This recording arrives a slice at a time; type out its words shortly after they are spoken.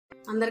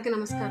అందరికీ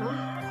నమస్కారం.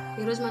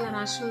 ఈరోజు మన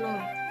రాష్ట్రంలో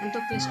ఎంతో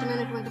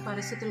క్లిష్టమైనటువంటి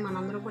పరిస్థితులు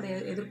మనందరూ కూడా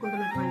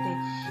ఎదుర్కొంటున్నటువంటి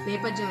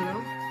నేపథ్యంలో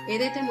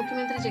ఏదైతే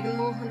ముఖ్యమంత్రి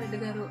జగన్మోహన్ రెడ్డి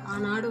గారు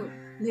ఆనాడు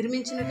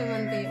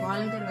నిర్మించినటువంటి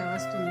వాలంటీర్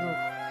వ్యవస్థ ఉందో,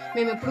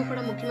 మేము ఎప్పుడూ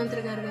కూడా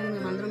ముఖ్యమంత్రి గారు కానీ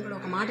మేమందరం కూడా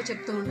ఒక మాట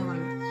చెప్తూ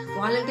ఉండేవాళ్ళం.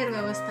 వాలంటీర్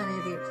వ్యవస్థ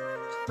అనేది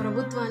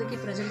ప్రభుత్వానికి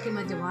ప్రజలకి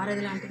మధ్య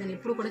వారధి లాంటిదని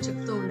ఎప్పుడు కూడా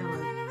చెప్తూ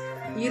ఉండేవాళ్ళం.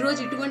 ఈరోజు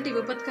ఇటువంటి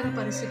విపత్కర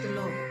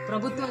పరిస్థితుల్లో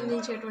ప్రభుత్వం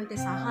అందించేటువంటి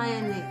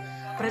సహాయాన్ని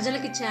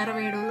ప్రజలకి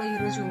చేరవేయడంలో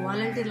ఈరోజు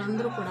వాలంటీర్లు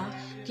అందరూ కూడా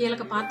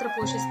కీలక పాత్ర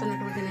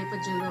పోషిస్తున్నటువంటి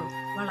నేపథ్యంలో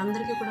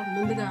వాళ్ళందరికీ కూడా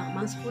ముందుగా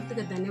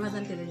మనస్ఫూర్తిగా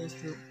ధన్యవాదాలు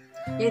తెలియజేస్తున్నాం.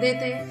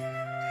 ఏదైతే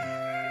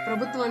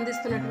ప్రభుత్వం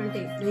అందిస్తున్నటువంటి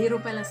 1000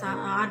 రూపాయల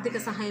ఆర్థిక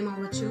సహాయం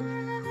అవ్వచ్చు,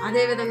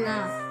 అదేవిధంగా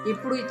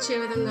ఎప్పుడు ఇచ్చే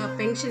విధంగా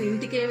పెన్షన్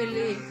ఇంటికే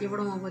వెళ్ళి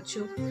ఇవ్వడం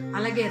అవ్వచ్చు,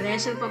 అలాగే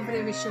రేషన్ పంపిణీ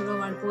విషయంలో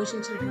వాళ్ళు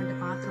పోషించినటువంటి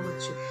పాత్ర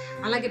అవ్వచ్చు,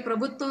 అలాగే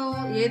ప్రభుత్వం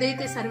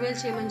ఏదైతే సర్వేలు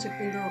చేయమని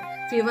చెప్పిందో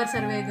ఫీవర్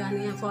సర్వే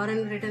కానీ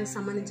ఫారెన్ రిటర్న్స్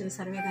సంబంధించిన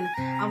సర్వే కానీ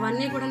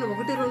అవన్నీ కూడా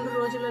 1-2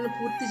 రోజుల్లోనే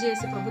పూర్తి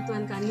చేసి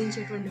ప్రభుత్వానికి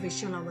అందించేటువంటి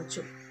విషయంలో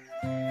అవ్వచ్చు.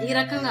 ఈ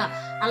రకంగా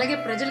అలాగే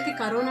ప్రజలకి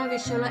కరోనా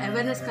విషయంలో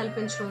అవేర్నెస్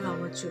కల్పించడంలో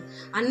అవ్వచ్చు,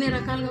 అన్ని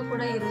రకాలుగా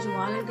కూడా ఈరోజు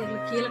వాలంటీర్లు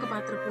కీలక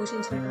పాత్ర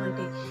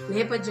పోషించినటువంటి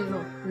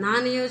నేపథ్యంలో నా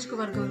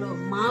నియోజకవర్గంలో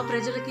మా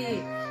ప్రజలకి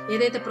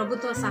ఏదైతే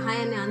ప్రభుత్వ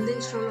సహాయాన్ని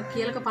అందించడంలో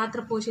కీలక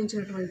పాత్ర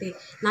పోషించినటువంటి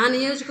నా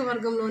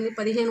నియోజకవర్గంలోని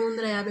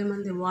 1550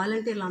 మంది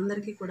వాలంటీర్లు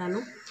అందరికీ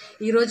కూడాను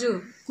ఈరోజు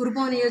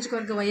కురుపాం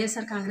నియోజకవర్గ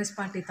వైఎస్ఆర్ కాంగ్రెస్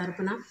పార్టీ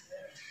తరఫున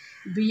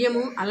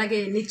బియ్యము అలాగే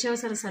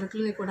నిత్యావసర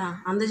సరుకులని కూడా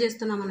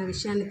అందజేస్తున్నామన్న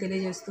విషయాన్ని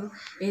తెలియజేస్తూ,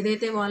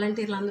 ఏదైతే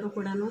వాలంటీర్లు అందరూ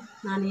కూడాను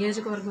నా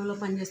నియోజకవర్గంలో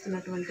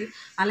పనిచేస్తున్నటువంటి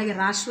అలాగే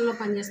రాష్ట్రంలో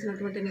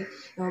పనిచేస్తున్నటువంటి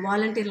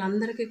వాలంటీర్లు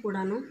అందరికీ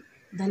కూడాను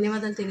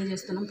ధన్యవాదాలు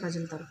తెలియజేస్తున్నాం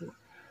ప్రజల తరఫున.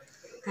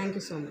 Thank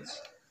you so much.